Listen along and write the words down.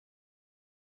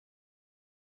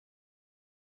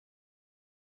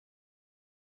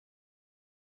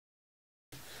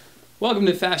Welcome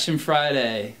to Fashion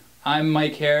Friday. I'm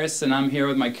Mike Harris, and I'm here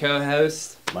with my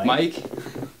co-host, Mike.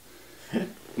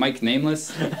 Mike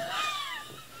Nameless.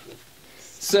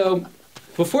 So,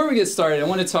 before we get started, I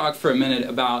want to talk for a minute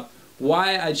about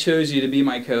why I chose you to be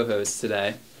my co-host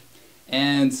today.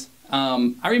 And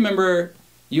I remember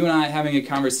you and I having a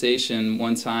conversation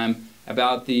one time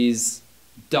about these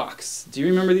ducks. Do you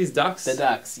remember these ducks? The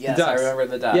ducks, yes, the ducks. I remember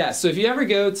the ducks. Yeah, so if you ever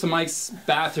go to Mike's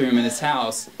bathroom in his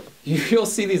house, you'll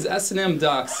see these S&M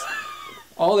ducks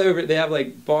all over. They have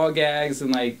like ball gags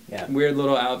and like weird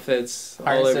little outfits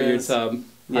all over your tub.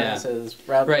 Harnesses,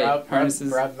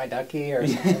 harnesses. Rub my ducky or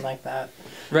something like that.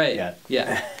 Right,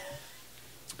 yeah.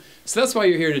 So that's why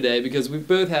you're here today, because we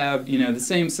both have, the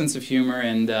same sense of humor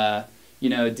and,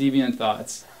 deviant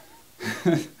thoughts.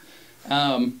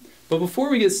 But before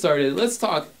we get started, let's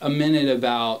talk a minute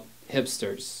about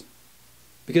hipsters.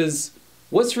 Because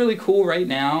what's really cool right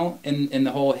now in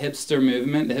the whole hipster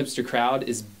movement, the hipster crowd,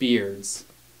 is beards.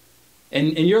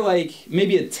 And you're like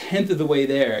maybe a tenth of the way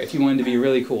there if you wanted to be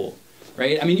really cool,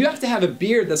 right? I mean, you have to have a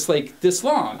beard that's like this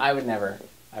long. I would never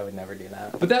do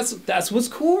that. But that's what's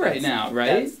cool right now,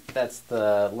 right? That's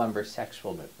the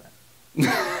lumbersexual movement.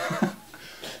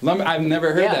 I've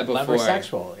never heard that before.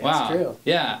 Lumbersexual. It's wow. true.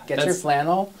 Yeah. Get your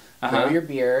flannel, grow your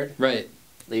beard. Right.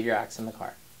 Leave your axe in the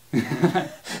car.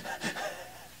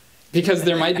 Because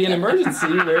there might be an emergency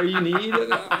where you need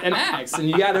an axe and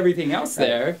you got everything else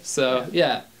there. So,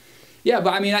 yeah. Yeah,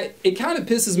 but I mean, it kind of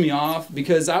pisses me off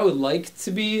because I would like to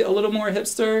be a little more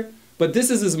hipster, but this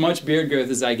is as much beard growth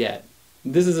as I get.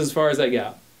 This is as far as I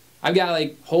go. I've got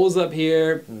like holes up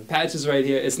here, patches right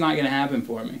here. It's not going to happen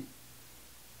for me.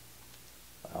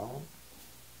 Well,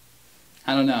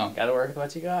 I don't know. Got to work with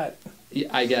what you got. Yeah,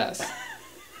 I guess.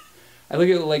 I look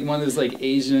at like one of those like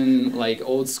Asian, like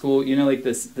old school, like the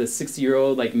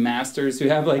 60-year-old like masters who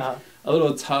have like a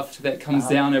little tuft that comes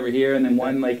down over here and then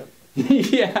one like,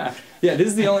 yeah, this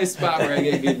is the only spot where I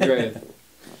get good growth.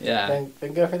 Yeah.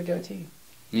 Then go for the goatee.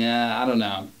 Yeah, I don't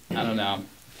know.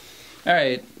 All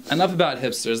right, enough about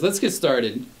hipsters. Let's get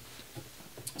started.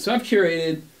 So I've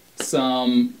curated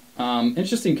some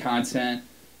interesting content.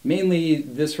 Mainly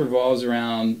this revolves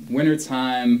around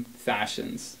wintertime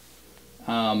fashions.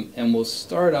 And we'll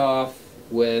start off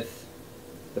with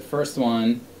the first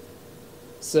one.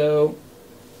 So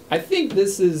I think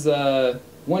this is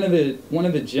one of the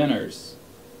Jenners.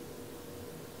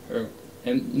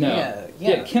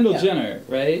 Kendall Jenner,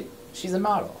 right? She's a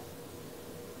model.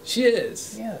 She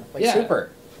is. Yeah,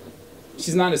 super.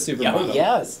 She's not a supermodel. Oh,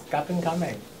 yes, up and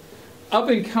coming. Up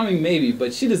and coming maybe,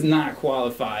 but she does not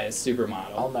qualify as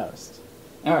supermodel. Almost.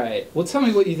 All right. Well, tell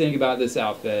me what you think about this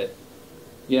outfit.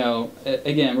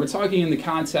 Again, we're talking in the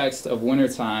context of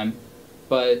wintertime,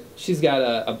 but she's got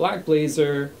a black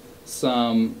blazer,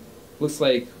 some looks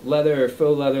like leather or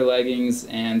faux leather leggings,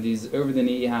 and these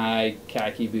over-the-knee high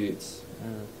khaki boots.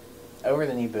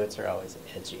 Over-the-knee boots are always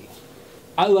edgy.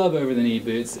 I love over-the-knee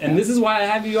boots, and this is why I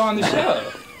have you on the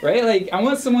show, right? Like, I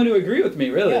want someone to agree with me,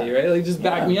 really, right? Like, just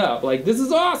back me up. Like, this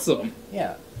is awesome.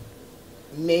 Yeah.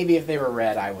 Maybe if they were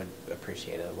red, I would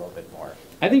appreciate it a little bit more.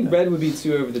 I think red would be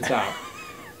too over the top.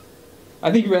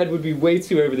 I think red would be way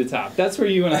too over the top. That's where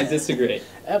you and I disagree.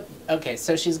 Okay,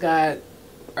 so she's got,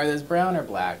 are those brown or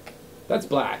black? That's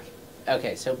black.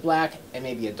 Okay, so black and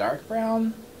maybe a dark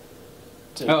brown?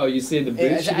 Oh, you see the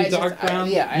boots should be dark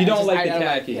brown? You don't like the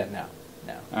khaki? No.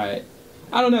 All right.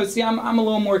 I don't know. See, I'm a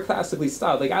little more classically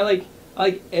styled. Like I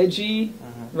like edgy,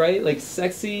 right? Like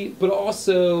sexy, but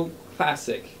also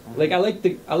classic. Like I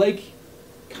like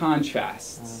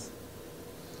contrasts.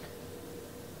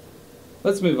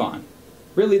 Let's move on.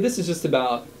 Really, this is just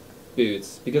about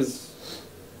boots because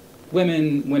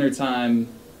women, wintertime,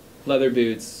 leather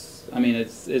boots. I mean,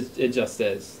 it just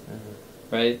is,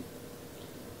 right?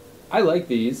 I like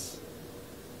these,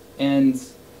 and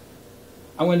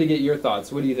I wanted to get your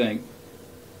thoughts. What do you think?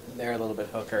 They're a little bit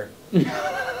hooker.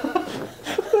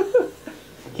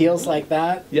 Heels like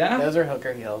that? Yeah? Those are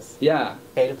hooker heels. Yeah.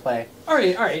 Pay to play. All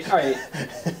right.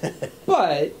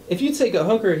 But if you take a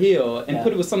hooker heel and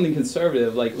put it with something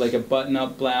conservative, like a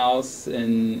button-up blouse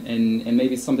and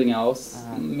maybe something else,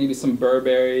 maybe some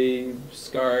Burberry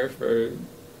scarf or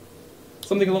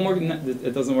something a little more...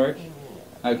 It doesn't work?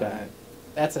 Okay.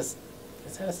 Is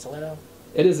that a stiletto?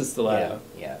 It is a stiletto.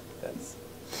 Yeah, that's...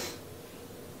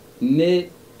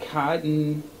 Knit,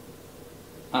 cotton,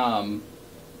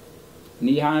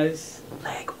 knee highs.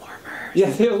 Leg warmers. Yeah,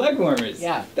 they're leg warmers.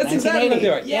 Yeah. That's exactly what they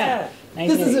are. Yeah.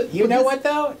 You know what,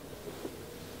 though?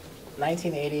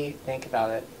 1980, think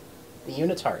about it. The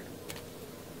unitard.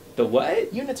 The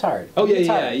what? Unitard. Oh,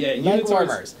 yeah. Leg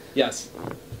warmers. Yes.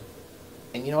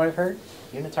 And you know what I've heard?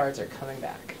 Unitards are coming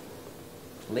back.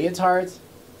 Leotards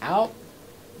out,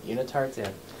 unitards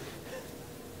in.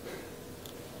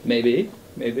 Maybe.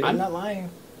 I'm not lying.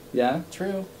 Yeah?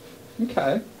 True.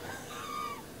 Okay.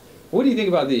 What do you think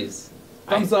about these?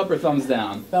 Thumbs up or thumbs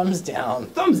down? Thumbs down.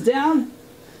 Thumbs down?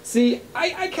 See,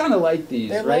 I kind of like these,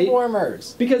 They're right? leg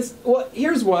warmers. Because, well,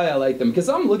 here's why I like them. Because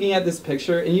I'm looking at this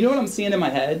picture, and you know what I'm seeing in my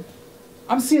head?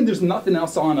 I'm seeing there's nothing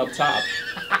else on up top.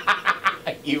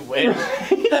 You wish.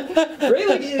 Right?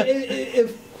 Like,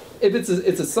 if it's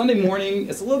a Sunday morning,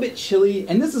 it's a little bit chilly,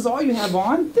 and this is all you have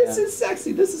on, this is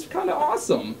sexy. This is kind of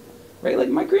awesome. Right? Like,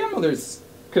 my grandmother's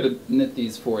could have knit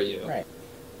these for you. Right.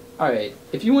 All right.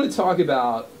 If you want to talk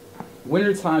about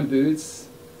wintertime boots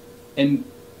and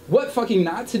what fucking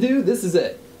not to do, this is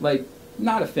it. Like,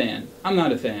 not a fan. I'm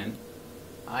not a fan.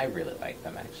 I really like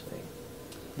them, actually.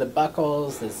 The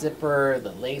buckles, the zipper,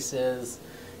 the laces,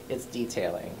 it's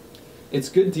detailing. It's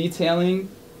good detailing,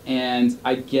 and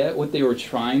I get what they were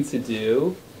trying to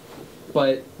do,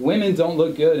 but women don't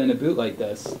look good in a boot like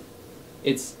this.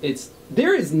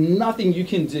 There is nothing you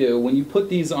can do when you put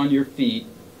these on your feet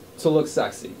to look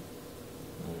sexy.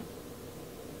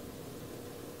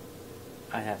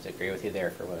 I have to agree with you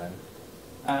there for women.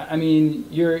 I mean,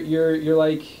 you're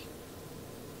like,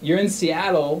 you're in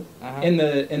Seattle in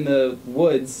the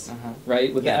woods,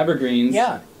 right, with the evergreens.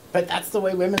 Yeah, but that's the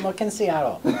way women look in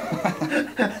Seattle.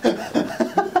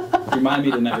 Remind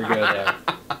me to never go there.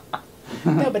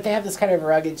 No, but they have this kind of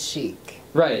rugged chic.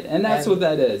 Right, and that's what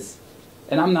that is.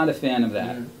 And I'm not a fan of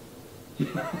that.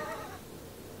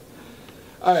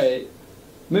 All right,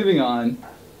 moving on.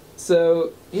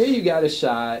 So here you got a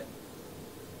shot.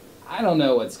 I don't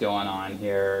know what's going on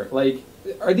here. Like,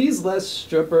 are these less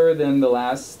stripper than the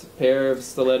last pair of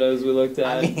stilettos we looked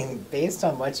at? I mean, based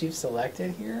on what you've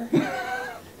selected here,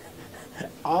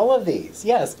 all of these,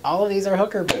 yes, all of these are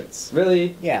hooker boots.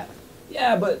 Really? Yeah.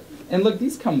 Yeah, but, and look,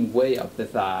 these come way up the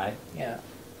thigh. Yeah.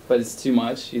 But it's too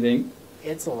much, you think?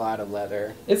 It's a lot of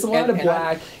leather. It's a lot of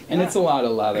black, and it's a lot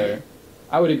of leather.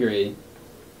 I would agree.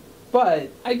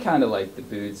 But I kind of like the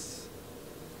boots.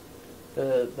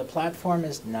 The platform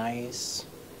is nice.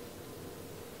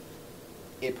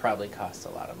 It probably costs a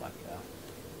lot of money, though.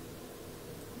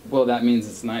 Well, that means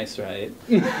it's nice, right?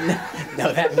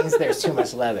 No, that means there's too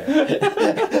much leather.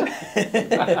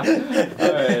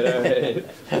 All right.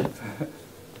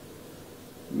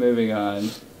 Moving on.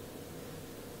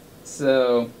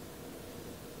 So,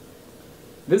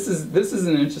 this is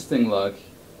an interesting look.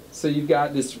 So you've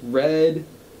got this red,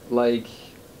 like,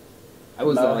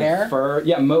 mohair? Fur?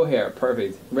 Yeah, mohair,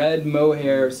 perfect. Red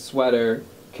mohair sweater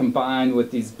combined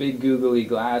with these big googly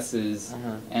glasses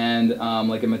and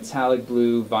like a metallic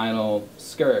blue vinyl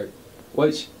skirt,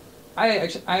 which I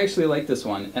actually like this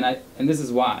one, and this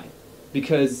is why,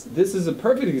 because this is a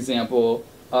perfect example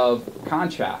of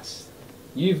contrast.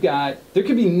 You've got, there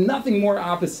could be nothing more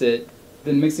opposite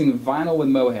than mixing vinyl with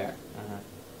mohair.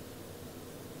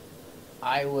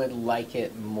 I would like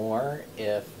it more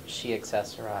if she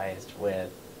accessorized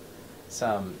with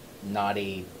some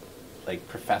naughty, like,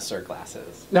 professor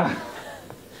glasses. No,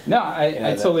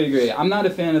 I totally agree. I'm not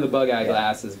a fan of the bug eye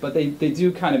glasses, but they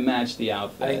do kind of match the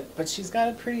outfit. But she's got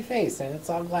a pretty face, and it's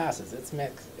all glasses. It's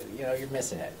mixed. You know, you're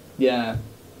missing it. Yeah,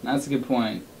 that's a good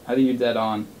point. I think you're dead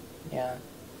on. Yeah.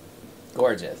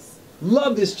 Gorgeous.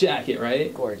 Love this jacket,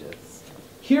 right? Gorgeous.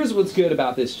 Here's what's good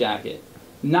about this jacket.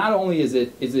 Not only is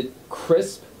it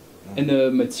crisp and the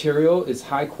material is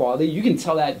high quality, you can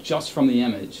tell that just from the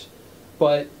image,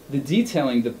 but the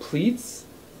detailing, the pleats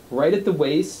right at the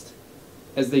waist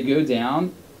as they go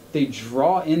down, they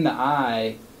draw in the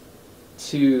eye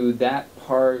to that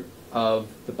part of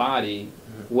the body,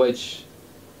 which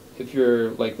if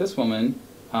you're like this woman,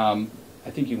 I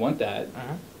think you want that,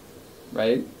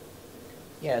 right?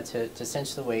 Yeah, to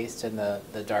cinch the waist and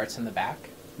the darts in the back.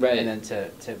 Right. And then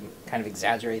to kind of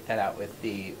exaggerate that out with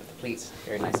the pleats.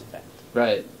 Very nice effect.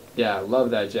 Right. Yeah, love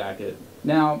that jacket.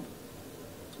 Now,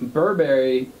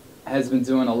 Burberry has been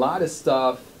doing a lot of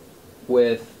stuff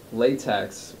with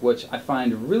latex, which I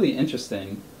find really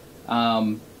interesting.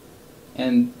 And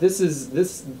this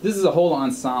is a whole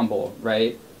ensemble,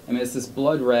 right? I mean, it's this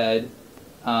blood red,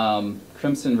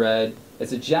 crimson red.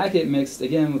 It's a jacket mixed,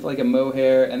 again, with like a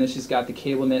mohair, and then she's got the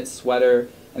cable knit sweater,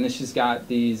 and then she's got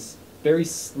these very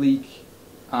sleek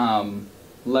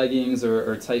leggings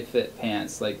or tight fit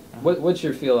pants. Like, what's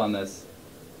your feel on this?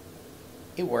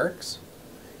 It works.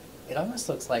 It almost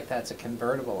looks like that's a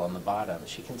convertible on the bottom.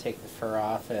 She can take the fur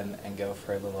off and go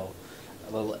for a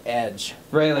little edge.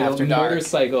 Right, like after a dark.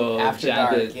 motorcycle After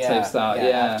jacket dark, type style.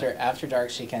 Yeah. After dark,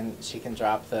 she can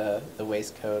drop the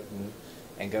waistcoat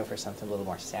and go for something a little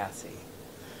more sassy.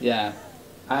 Yeah,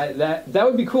 That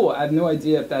would be cool. I have no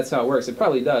idea if that's how it works. It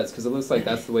probably does because it looks like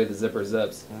that's the way the zipper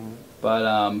zips.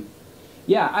 But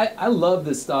yeah, I love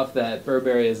the stuff that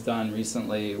Burberry has done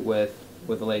recently with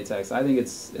the latex. I think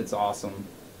it's awesome.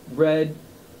 Red,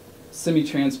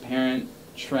 semi-transparent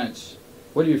trench.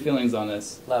 What are your feelings on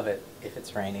this? Love it if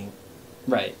it's raining.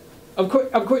 Right. Of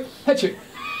course. Hatcher.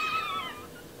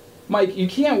 Mike, you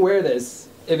can't wear this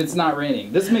if it's not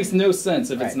raining. This makes no sense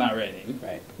if it's not raining.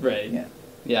 Right. Right. Yeah.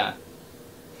 Yeah.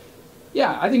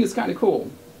 Yeah, I think it's kind of cool.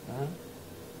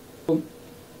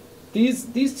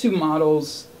 These two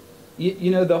models,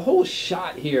 you know, the whole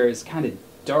shot here is kind of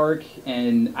dark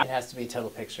and... It has to be a total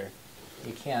picture.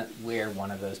 You can't wear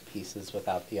one of those pieces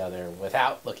without the other,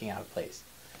 without looking out of place.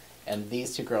 And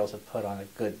these two girls have put on a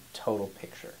good total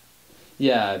picture.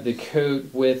 Yeah, the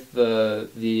coat with the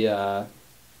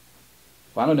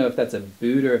well, I don't know if that's a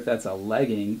boot or if that's a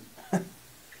legging.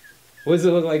 What does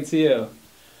it look like to you?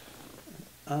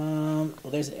 Well,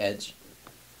 there's an edge.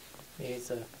 Maybe it's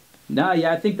a... Nah,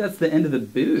 yeah, I think that's the end of the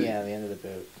boot. Yeah, the end of the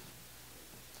boot.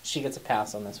 She gets a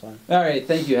pass on this one. All right,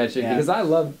 thank you, Hedrick, because I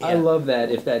love that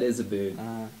if that is a boot.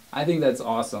 I think that's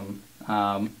awesome.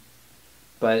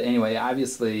 But anyway,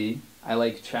 obviously, I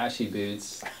like trashy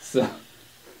boots, so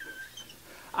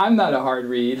I'm not a hard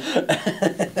read.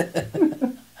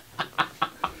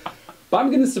 But I'm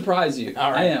going to surprise you.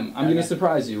 All right. I am. I'm going to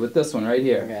surprise you with this one right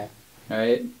here. Okay. All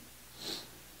right?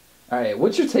 All right,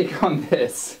 what's your take on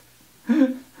this?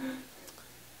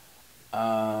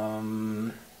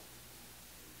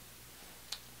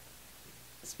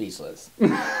 Speechless. All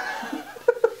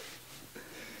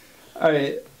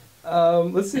right,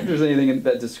 let's see if there's anything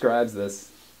that describes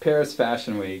this. Paris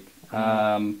Fashion Week.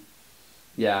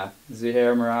 Yeah,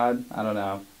 Zuhair Murad. I don't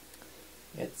know.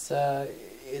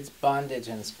 It's bondage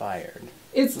inspired.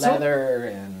 It's leather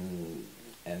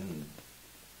and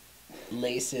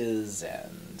laces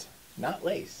and not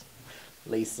lace.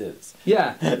 Laces.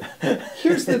 Yeah.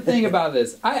 Here's the thing about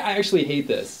this. I actually hate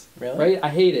this. Really? Right? I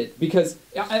hate it because,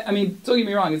 I mean, don't get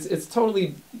me wrong, it's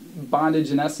totally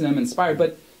bondage and S&M inspired,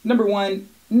 but number one,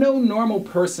 no normal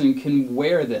person can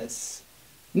wear this.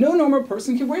 No normal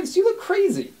person can wear this. You look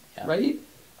crazy, right?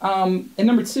 And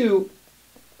number two,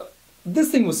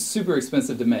 this thing was super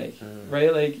expensive to make,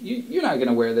 right? Like, you're not going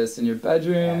to wear this in your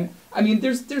bedroom. I mean,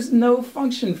 there's no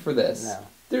function for this. No.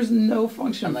 There's no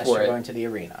function unless for it. Unless you're going to the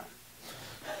arena.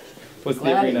 What's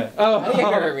the arena?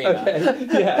 Arena.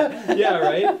 Okay. Yeah,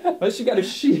 right? Unless you got a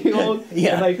shield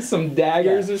and like some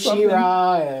daggers or something.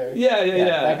 She-Ra or yeah.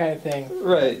 That kind of thing.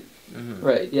 Right.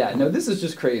 Right. Yeah. No, this is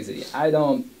just crazy. I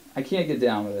can't get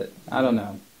down with it. I don't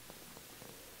know.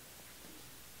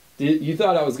 You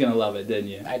thought I was going to love it, didn't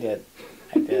you? I did.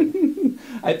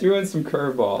 I threw in some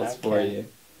curveballs for you.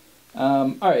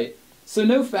 All right. So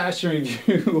no fashion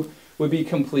review would be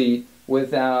complete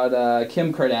without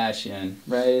Kim Kardashian,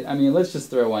 right? I mean, let's just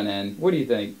throw one in. What do you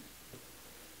think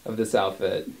of this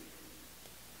outfit?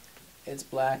 It's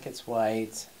black, it's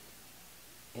white,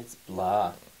 it's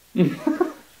blah.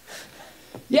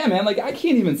 Yeah, man, like, I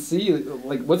can't even see,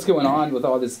 like, what's going on with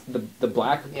all this, the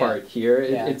black part here.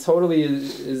 It totally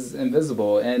is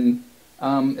invisible. And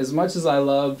as much as I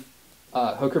love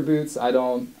hooker boots, I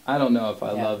don't know if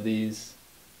I love these.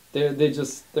 They're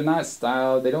not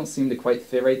styled. They don't seem to quite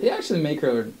fit right. They actually make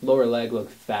her lower leg look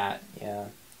fat. Yeah.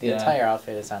 The entire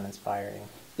outfit is uninspiring.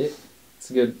 It's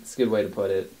a good way to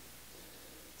put it.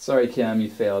 Sorry, Kim, you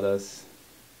failed us.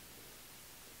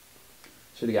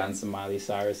 Should have gotten some Miley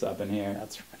Cyrus up in here.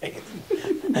 That's right.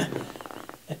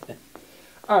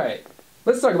 All right,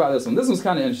 let's talk about this one. This one's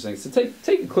kind of interesting. So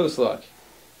take a close look.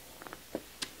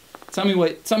 Tell me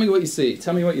what you see.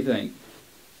 Tell me what you think.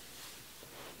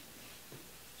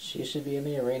 She should be in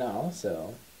the arena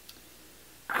also.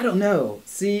 I don't know.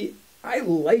 See, I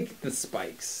like the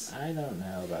spikes. I don't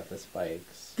know about the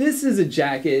spikes. This is a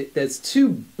jacket that's too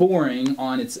boring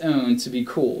on its own to be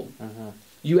cool.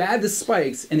 You add the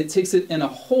spikes, and it takes it in a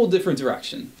whole different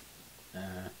direction.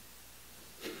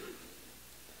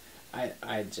 I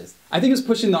think it's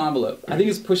pushing the envelope. I think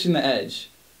it's pushing the edge.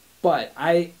 But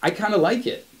I kind of like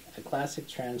it. A classic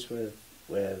trench with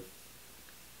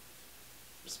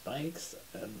spikes,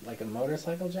 like a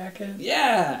motorcycle jacket?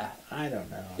 Yeah. I don't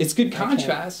know. It's good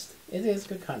contrast. It is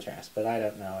good contrast, but I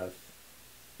don't know if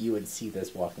you would see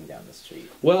this walking down the street.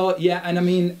 Well, yeah, and I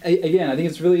mean, again, I think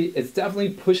it's definitely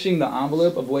pushing the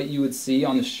envelope of what you would see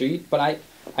on the street, but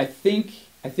I think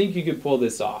you could pull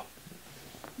this off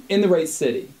in the right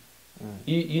city.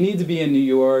 You need to be in New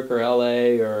York or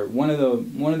LA or one of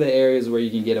the areas where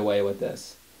you can get away with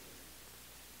this.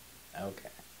 Okay.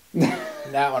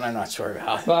 That one I'm not sure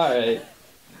about. All right.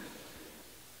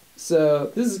 So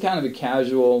this is kind of a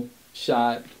casual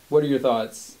shot. What are your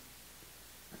thoughts?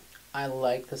 I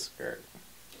like the skirt.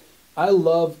 I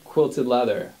love quilted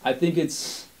leather. I think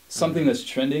it's something that's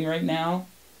trending right now.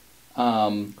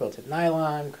 Quilted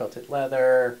nylon, quilted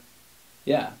leather.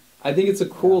 Yeah, I think it's a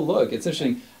cool look. It's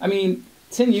interesting. I mean,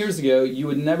 10 years ago, you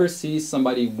would never see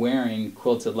somebody wearing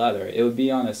quilted leather. It would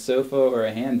be on a sofa or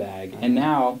a handbag. And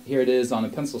now, here it is on a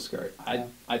pencil skirt.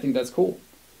 I think that's cool.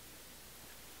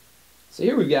 So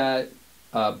here we've got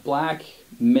black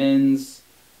men's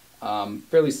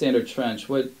fairly standard trench.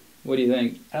 What do you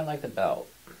think? I don't like the belt.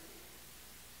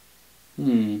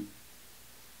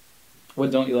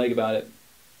 What don't you like about it?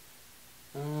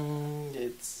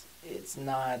 It's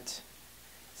not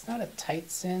a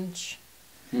tight cinch.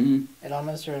 It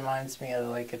almost reminds me of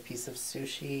like a piece of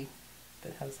sushi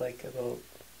that has like a little,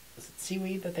 is it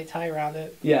seaweed that they tie around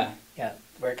it? Yeah. Yeah,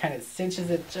 where it kind of cinches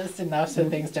it just enough so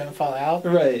things don't fall out.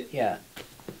 Right. Yeah.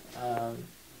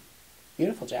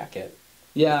 Beautiful jacket.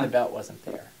 Yeah. The belt wasn't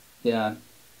there. Yeah.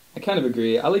 I kind of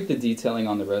agree. I like the detailing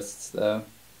on the wrists though.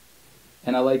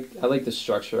 And I like the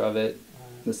structure of it,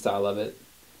 the style of it.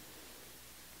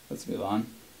 Let's move on.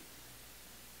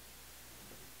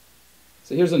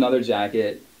 So here's another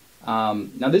jacket.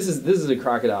 Now this is a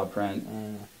crocodile print,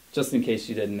 just in case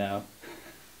you didn't know.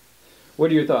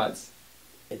 What are your thoughts?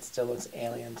 It still looks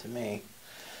alien to me.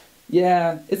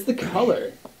 Yeah, it's the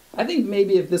color. I think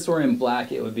maybe if this were in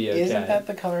black, it would be okay. Isn't that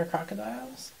the color of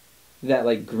crocodiles? That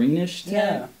like greenish tint?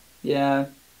 Yeah. Yeah,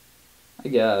 I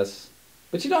guess.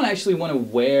 But you don't actually want to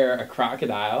wear a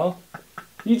crocodile.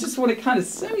 You just want to kind of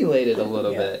simulate it a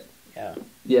little bit. Yeah.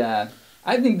 Yeah.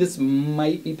 I think this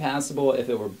might be passable if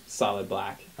it were solid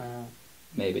black.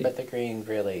 Maybe. But the green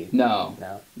really... No.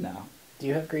 No. Do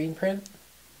you have green print?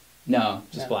 No,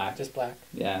 just black. Just black?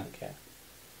 Yeah. Okay.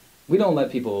 We don't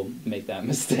let people make that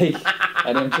mistake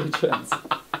at MJTrends.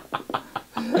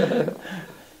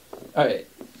 All right.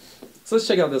 So let's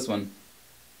check out this one.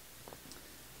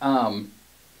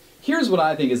 Here's what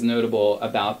I think is notable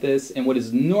about this, and what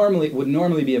would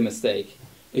normally be a mistake,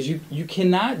 is you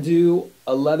cannot do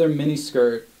a leather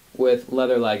miniskirt with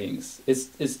leather leggings.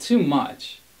 It's too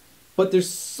much. But there's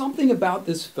something about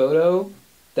this photo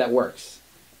that works.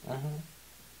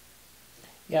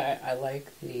 Yeah, I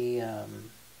like the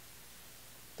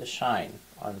shine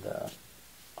on the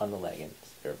leggings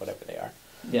or whatever they are.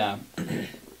 Yeah.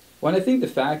 Well, I think the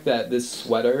fact that this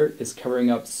sweater is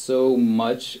covering up so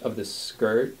much of the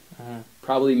skirt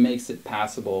probably makes it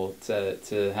passable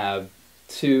to have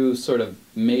two sort of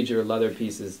major leather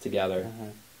pieces together.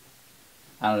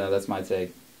 I don't know, that's my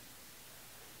take.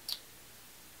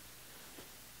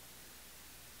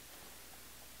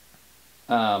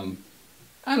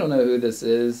 I don't know who this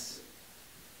is,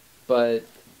 but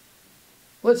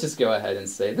let's just go ahead and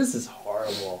say this is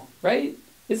horrible, right?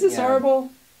 Is this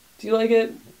horrible? Do you like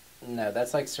it? No,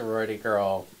 that's like sorority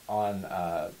girl on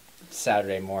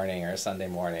Saturday morning or Sunday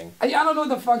morning. I don't know what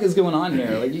the fuck is going on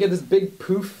here. Like, you get this big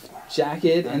poof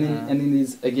jacket, and then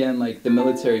these, again, like the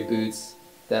military boots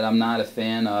that I'm not a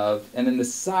fan of, and then the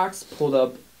socks pulled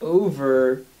up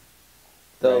over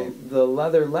the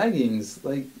leather leggings.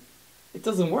 Like, it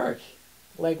doesn't work.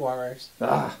 Leg warmers.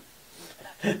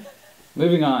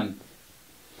 Moving on.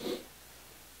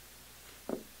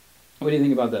 What do you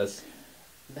think about this?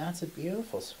 That's a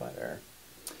beautiful sweater.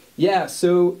 Yeah,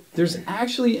 so there's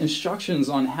actually instructions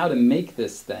on how to make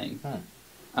this thing.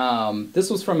 This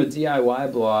was from a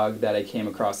DIY blog that I came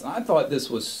across, and I thought this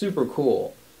was super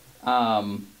cool. Yeah,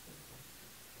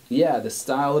 the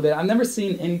style of it. I've never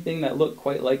seen anything that looked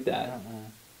quite like that.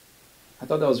 I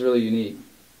thought that was really unique.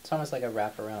 It's almost like a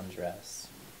wraparound dress.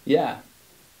 Yeah.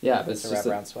 Yeah, but it's a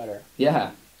wraparound sweater.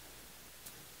 Yeah.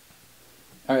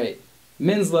 All right.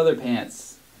 Men's leather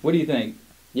pants. What do you think?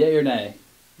 Yay or nay?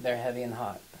 They're heavy and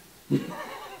hot.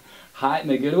 Hot in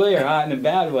a good way or hot in a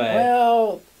bad way?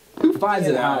 Well, who finds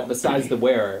it hot besides the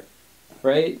wearer,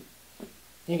 right?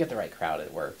 You get the right crowd,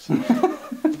 it works.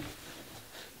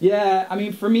 Yeah, I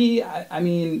mean, for me, I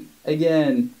mean,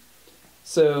 again,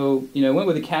 so, went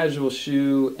with a casual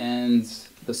shoe and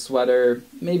the sweater.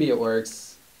 Maybe it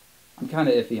works. I'm kind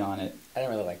of iffy on it. I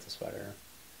don't really like the sweater.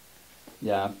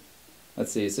 Yeah.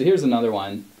 Let's see. So here's another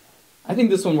one. I think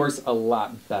this one works a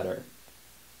lot better.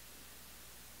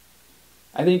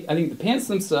 I think the pants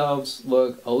themselves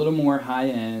look a little more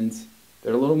high-end.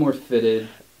 They're a little more fitted.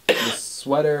 The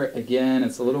sweater, again,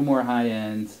 it's a little more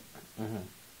high-end.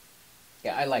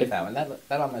 Yeah, I like that one.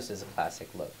 That almost is a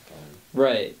classic look.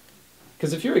 Right.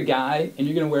 Because if you're a guy and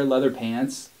you're going to wear leather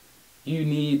pants, you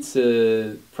need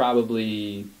to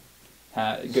probably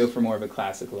go for more of a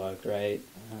classic look, right?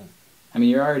 I mean,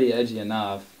 you're already edgy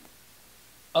enough.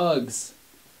 Uggs.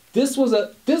 This was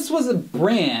a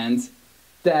brand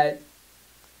that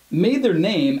made their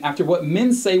name after what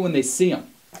men say when they see them.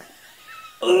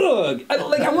 Ugh! I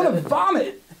want to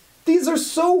vomit. These are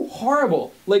so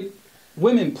horrible. Like,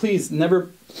 women, please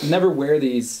never wear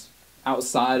these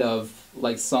outside of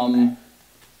like some.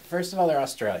 First of all, they're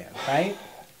Australian, right?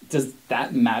 Does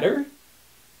that matter?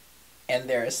 And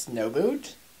they're a snow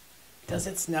boot. Does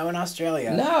it snow in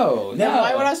Australia? No. Then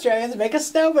why would Australians make a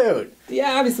snow boot?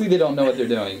 Yeah, obviously they don't know what they're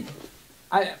doing.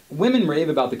 Women rave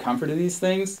about the comfort of these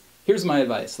things. Here's my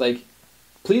advice: like,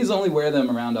 please only wear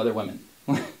them around other women.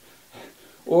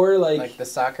 Or like the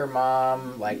soccer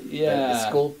mom, like yeah. the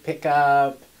school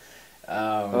pickup,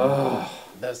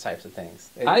 those types of things.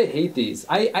 I hate these.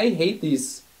 I hate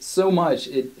these so much.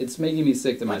 It's making me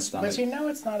sick to my stomach. But you know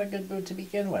it's not a good boot to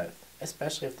begin with,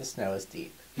 especially if the snow is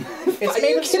deep. It's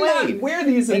made of suede. You cannot wear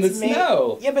these in the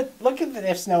snow. Yeah, but look at they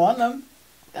have snow on them.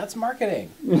 That's marketing.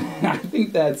 I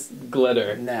think that's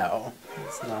glitter. No,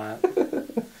 it's not.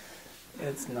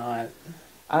 It's not.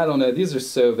 I don't know. These are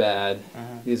so bad.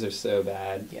 These are so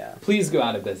bad. Yeah. Please go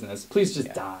out of business. Please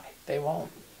just die. They won't.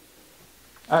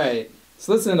 All right.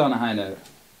 So let's end on a high note.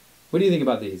 What do you think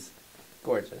about these?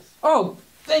 Gorgeous. Oh,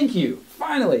 thank you.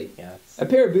 Finally. Yes. A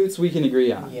pair of boots we can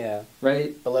agree on. Yeah.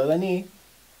 Right? Below the knee.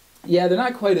 Yeah, they're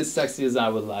not quite as sexy as I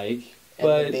would like. And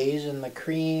but the beige and the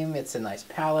cream, it's a nice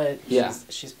palette. Yeah.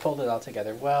 She's pulled it all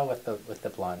together well with the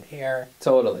blonde hair.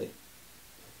 Totally.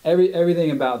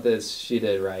 Everything about this she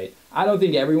did right. I don't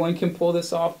think everyone can pull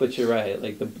this off, but you're right.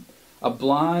 Like a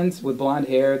blonde with blonde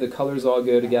hair, the colors all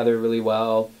go together really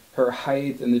well. Her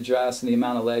height and the dress and the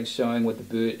amount of legs showing with the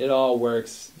boot, it all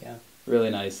works really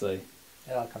nicely.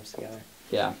 It all comes together.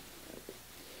 Yeah.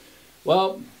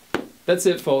 Well, that's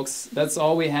it, folks. That's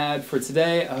all we had for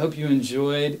today. I hope you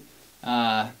enjoyed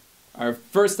our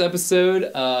first episode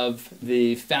of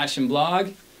the fashion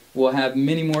blog. We'll have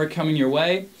many more coming your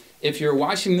way. If you're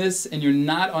watching this and you're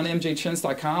not on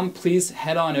MJTrends.com, please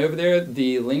head on over there.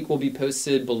 The link will be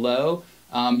posted below.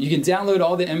 You can download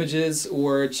all the images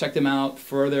or check them out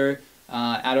further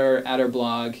at our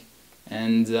blog.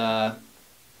 And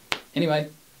anyway,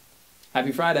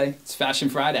 happy Friday. It's Fashion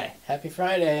Friday. Happy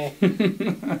Friday.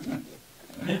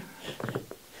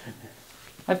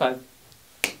 High five.